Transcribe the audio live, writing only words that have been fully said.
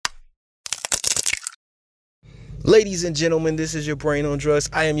Ladies and gentlemen, this is your Brain on Drugs.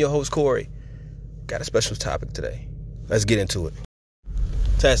 I am your host, Corey. Got a special topic today. Let's get into it.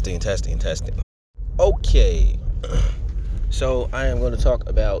 Testing. Okay. So I am going to talk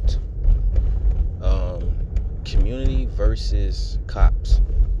about community versus cops.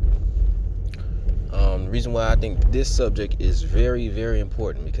 The reason why I think this subject is very, very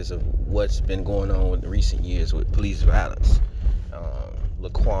important because of what's been going on in recent years with police violence.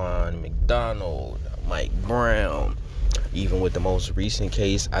 Laquan McDonald, Mike Brown, even with the most recent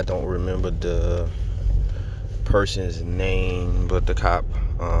case, I don't remember the person's name, but the cop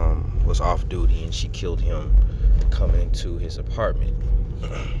was off duty and she killed him coming into his apartment.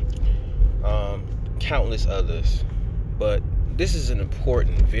 Countless others, but this is an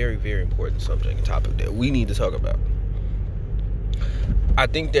important, very, very important subject and topic that we need to talk about. I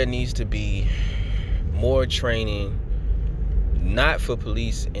think there needs to be more training, not for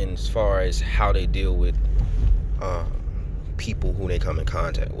police in as far as how they deal with people who they come in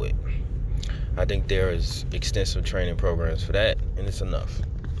contact with. I think there is extensive training programs for that, and it's enough.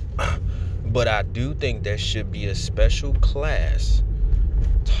 But I do think there should be a special class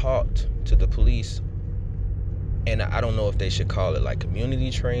taught to the police, and I don't know if they should call it like community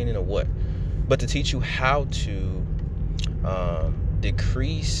training or what, but to teach you how to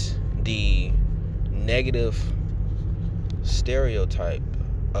decrease the negative stereotype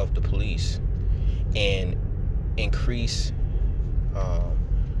of the police and increase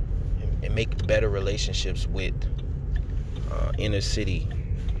and make better relationships with inner city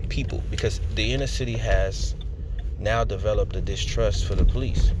people, because the inner city has now developed a distrust for the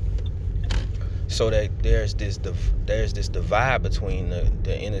police, so that there's this divide between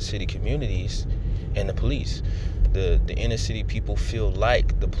the inner city communities and the police. The inner city people feel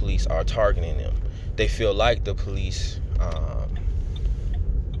like the police are targeting them. They feel like the police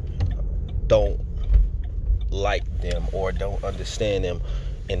don't like them or don't understand them,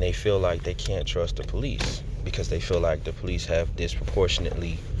 and they feel like they can't trust the police because they feel like the police have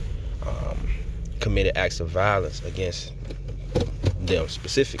disproportionately committed acts of violence against them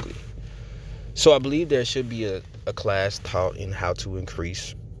specifically. So I believe there should be a class taught in how to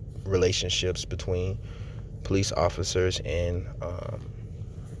increase relationships between police officers and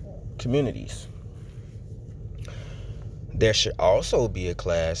communities. There should also be a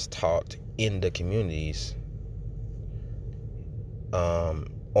class taught in the communities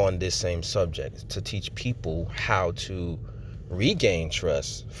on this same subject, to teach people how to regain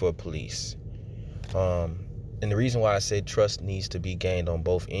trust for police. And the reason why I say trust needs to be gained on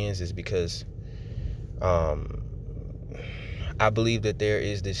both ends is because I believe that there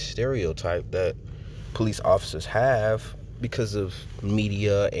is this stereotype that police officers have because of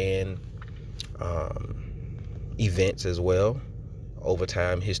media and events as well, over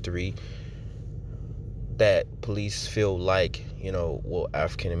time history, that police feel like,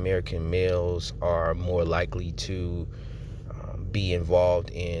 African American males are more likely to be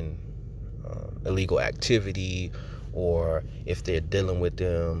involved in illegal activity, or if they're dealing with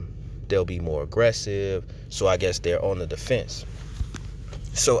them, they'll be more aggressive. So I guess they're on the defense.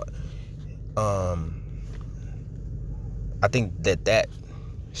 So I think that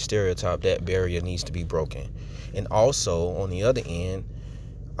stereotype, that barrier needs to be broken. And also on the other end,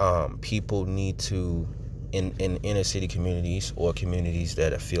 people need to, in inner city communities or communities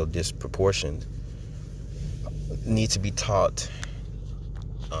that feel disproportioned, need to be taught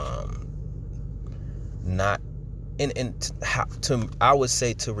I would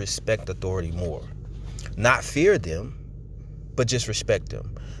say to respect authority more. Not fear them, but just respect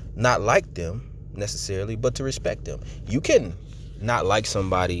them. Not like them necessarily, but to respect them. You can not like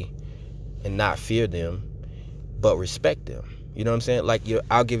somebody and not fear them, but respect them. You know what I'm saying? Like,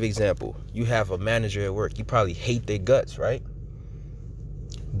 I'll give an example. You have a manager at work. You probably hate their guts, right?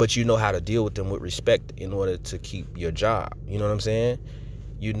 But you know how to deal with them with respect in order to keep your job. You know what I'm saying?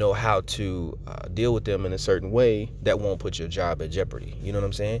 You know how to deal with them in a certain way that won't put your job at jeopardy. You know what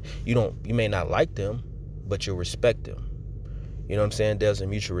I'm saying? You may not like them, but you'll respect them. You know what I'm saying? There's a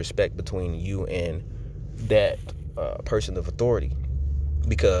mutual respect between you and that person of authority,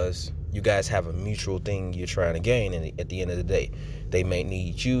 because you guys have a mutual thing you're trying to gain. And at the end of the day, they may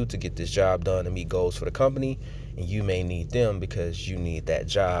need you to get this job done and meet goals for the company, and you may need them because you need that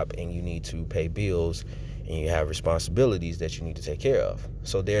job and you need to pay bills and you have responsibilities that you need to take care of.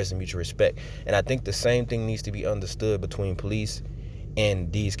 So there's a mutual respect. And I think the same thing needs to be understood between police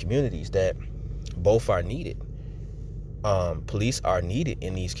and these communities, that both are needed. Police are needed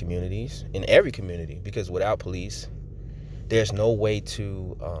in these communities, in every community, because without police, there's no way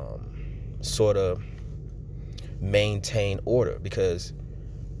to sort of maintain order, because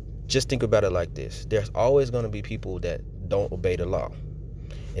just think about it like this. There's always going to be people that don't obey the law.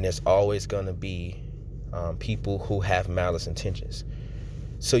 And there's always going to be people who have malice intentions.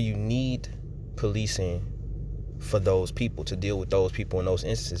 So you need policing for those people, to deal with those people in those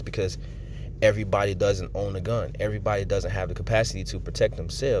instances, because everybody doesn't own a gun. Everybody doesn't have the capacity to protect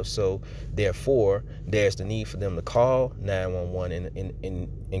themselves. So therefore, there's the need for them to call 911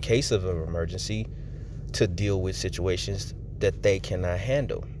 in case of an emergency, to deal with situations that they cannot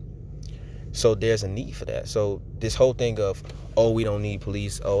handle. So there's a need for that. So this whole thing of, oh, we don't need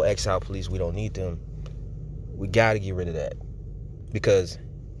police, oh, X out police, we don't need them, we got to get rid of that. Because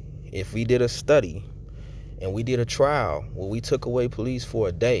if we did a study and we did a trial where we took away police for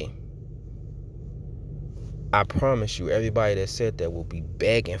a day, I promise you, everybody that said that will be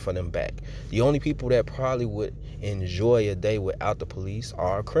begging for them back. The only people that probably would enjoy a day without the police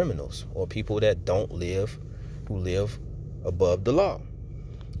are criminals, or people that who live above the law.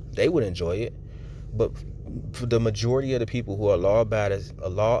 They would enjoy it. But for the majority of the people who are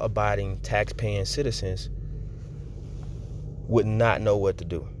law-abiding, tax-paying citizens would not know what to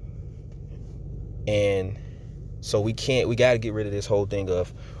do. And so we got to get rid of this whole thing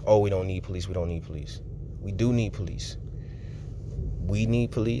of, oh, we don't need police, we don't need police. We do need police. We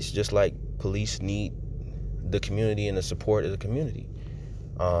need police just like police need the community and the support of the community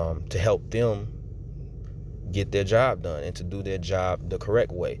to help them get their job done and to do their job the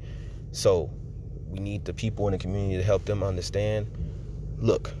correct way. So we need the people in the community to help them understand,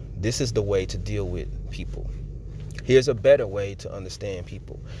 look, this is the way to deal with people. Here's a better way to understand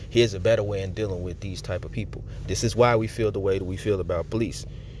people. Here's a better way in dealing with these type of people. This is why we feel the way that we feel about police.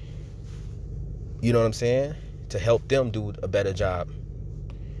 You know what I'm saying? To help them do a better job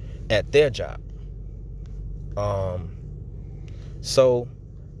at their job. So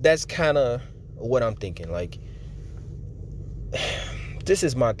that's kind of what I'm thinking. Like, this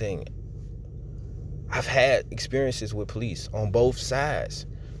is my thing. I've had experiences with police on both sides.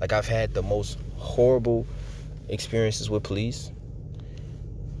 Like, I've had the most horrible experiences with police,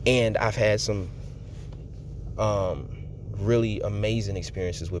 and I've had some really amazing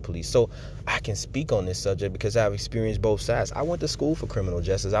experiences with police. So I can speak on this subject because I've experienced both sides. I went to school for criminal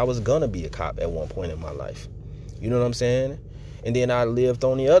justice. I was gonna be a cop at one point in my life. You know what I'm saying? And then I lived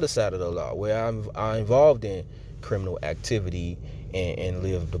on the other side of the law, where I'm involved in criminal activity and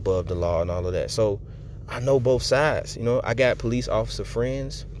lived above the law and all of that. So I know both sides. You know, I got police officer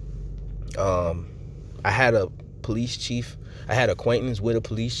friends. I had a police chief. I had acquaintance with a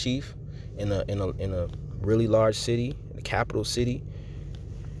police chief in a really large city, the capital city.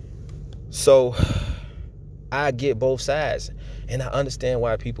 So I get both sides, and I understand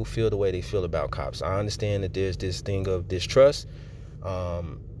why people feel the way they feel about cops. I understand that there's this thing of distrust,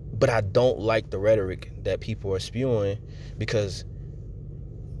 but I don't like the rhetoric that people are spewing, because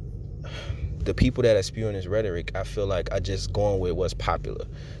the people that are spewing this rhetoric, I feel like, are just going with what's popular.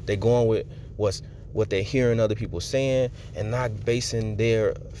 They're going with what they're hearing other people saying, and not basing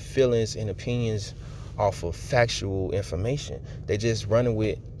their feelings and opinions off of factual information. They just running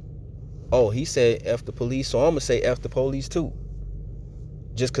with, oh, he said F the police, so I'm gonna say F the police too.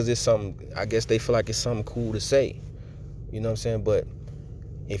 Just because it's something, I guess they feel like it's something cool to say. You know what I'm saying? But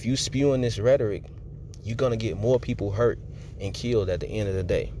if you spewing this rhetoric, you're gonna get more people hurt and killed at the end of the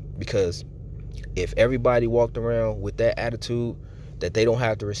day. Because if everybody walked around with that attitude that they don't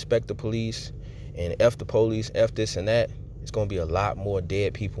have to respect the police and F the police, F this and that, it's gonna be a lot more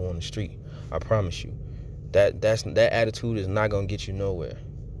dead people on the street. I promise you. That attitude is not gonna get you nowhere.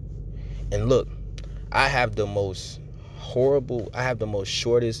 And look, I have the most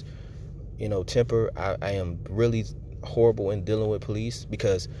shortest, temper. I am really horrible in dealing with police,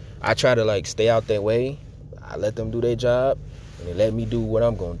 because I try to like stay out their way. I let them do their job, and they let me do what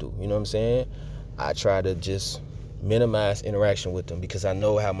I'm gonna do. You know what I'm saying? I try to just minimize interaction with them, because I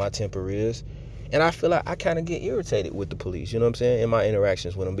know how my temper is. And I feel like I kind of get irritated with the police, you know what I'm saying, in my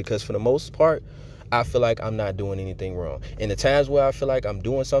interactions with them, because for the most part, I feel like I'm not doing anything wrong. In the times where I feel like I'm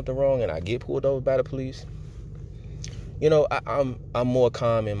doing something wrong and I get pulled over by the police, I'm more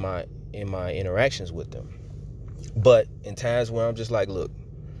calm in my interactions with them. But in times where I'm just like, look,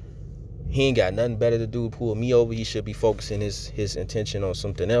 he ain't got nothing better to do to pull me over. He should be focusing his intention on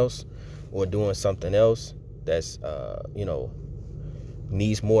something else, or doing something else that's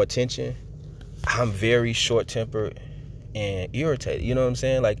needs more attention. I'm very short-tempered and irritated, you know what I'm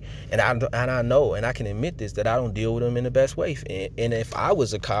saying? Like, and I know, and I can admit this, that I don't deal with them in the best way. And if I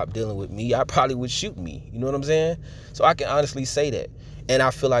was a cop dealing with me, I probably would shoot me, you know what I'm saying? So I can honestly say that. And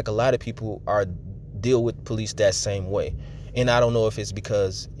I feel like a lot of people deal with police that same way. And I don't know if it's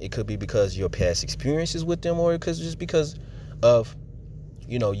because, it could be because your past experiences with them, or just because of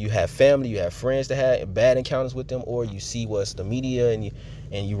you have family, you have friends that had bad encounters with them, or you see what's the media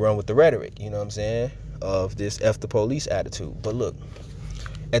and you run with the rhetoric, you know what I'm saying, of this F the police attitude. But look,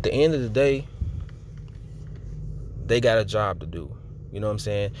 at the end of the day, they got a job to do. You know what I'm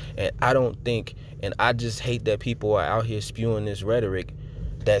saying? And I don't think, and I just hate that people are out here spewing this rhetoric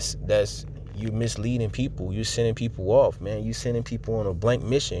that's you misleading people. You sending people off, man. You sending people on a blank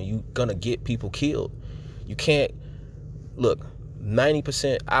mission. You gonna get people killed. You can't, look,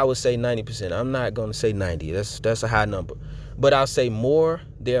 90%, I would say 90%. I'm not gonna say 90. That's a high number. But I'll say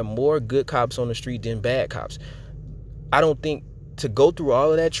there are more good cops on the street than bad cops. I don't think to go through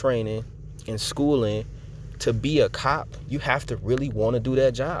all of that training and schooling to be a cop, you have to really want to do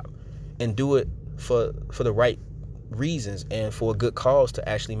that job and do it for the right reasons and for a good cause to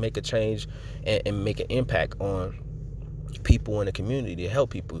actually make a change and make an impact on people in the community, to help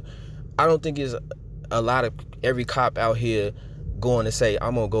people. I don't think it's a lot of every cop out here going to say,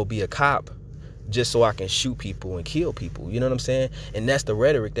 I'm going to go be a cop just so I can shoot people and kill people. You know what I'm saying? And that's the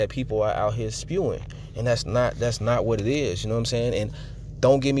rhetoric that people are out here spewing. And that's not what it is. You know what I'm saying? And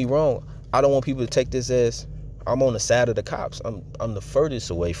don't get me wrong, I don't want people to take this as I'm on the side of the cops. I'm the furthest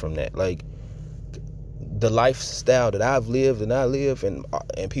away from that. Like, the lifestyle that I've lived and I live and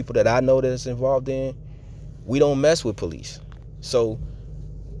people that I know that's involved in, we don't mess with police. So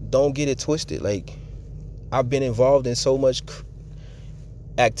don't get it twisted. Like, I've been involved in so much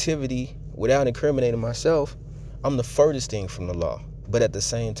activity without incriminating myself. I'm the furthest thing from the law. But at the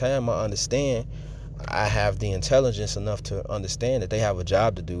same time, I understand, I have the intelligence enough to understand that they have a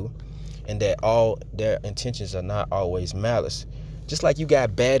job to do and that all their intentions are not always malice. Just like you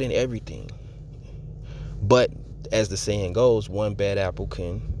got bad in everything. But as the saying goes, one bad apple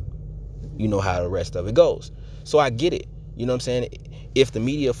can, you know how the rest of it goes. So I get it. You know what I'm saying? If the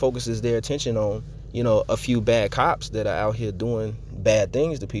media focuses their attention on, a few bad cops that are out here doing bad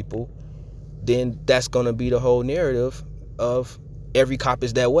things to people, then that's going to be the whole narrative of every cop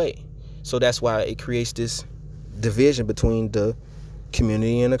is that way. So that's why it creates this division between the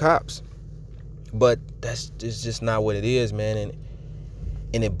community and the cops. But that's just not what it is, man.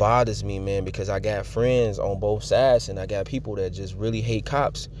 And it bothers me, man, because I got friends on both sides and I got people that just really hate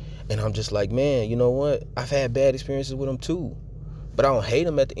cops. And I'm just like, man, you know what? I've had bad experiences with them too. But I don't hate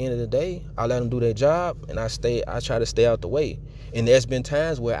them at the end of the day. I let them do their job and I try to stay out the way. And there's been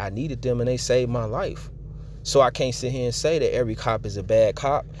times where I needed them and they saved my life. So I can't sit here and say that every cop is a bad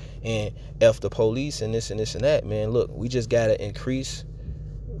cop and F the police and this and this and that, man. Look, we just got to increase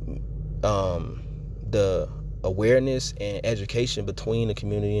the awareness and education between the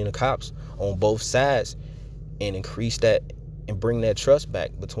community and the cops on both sides and increase that and bring that trust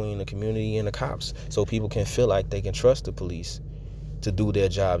back between the community and the cops so people can feel like they can trust the police to do their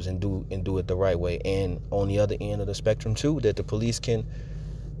jobs and do it the right way. And on the other end of the spectrum too, that the police can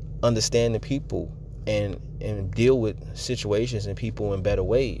understand the people and deal with situations and people in better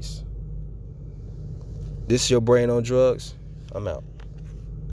ways. This is your Brain on Drugs. I'm out.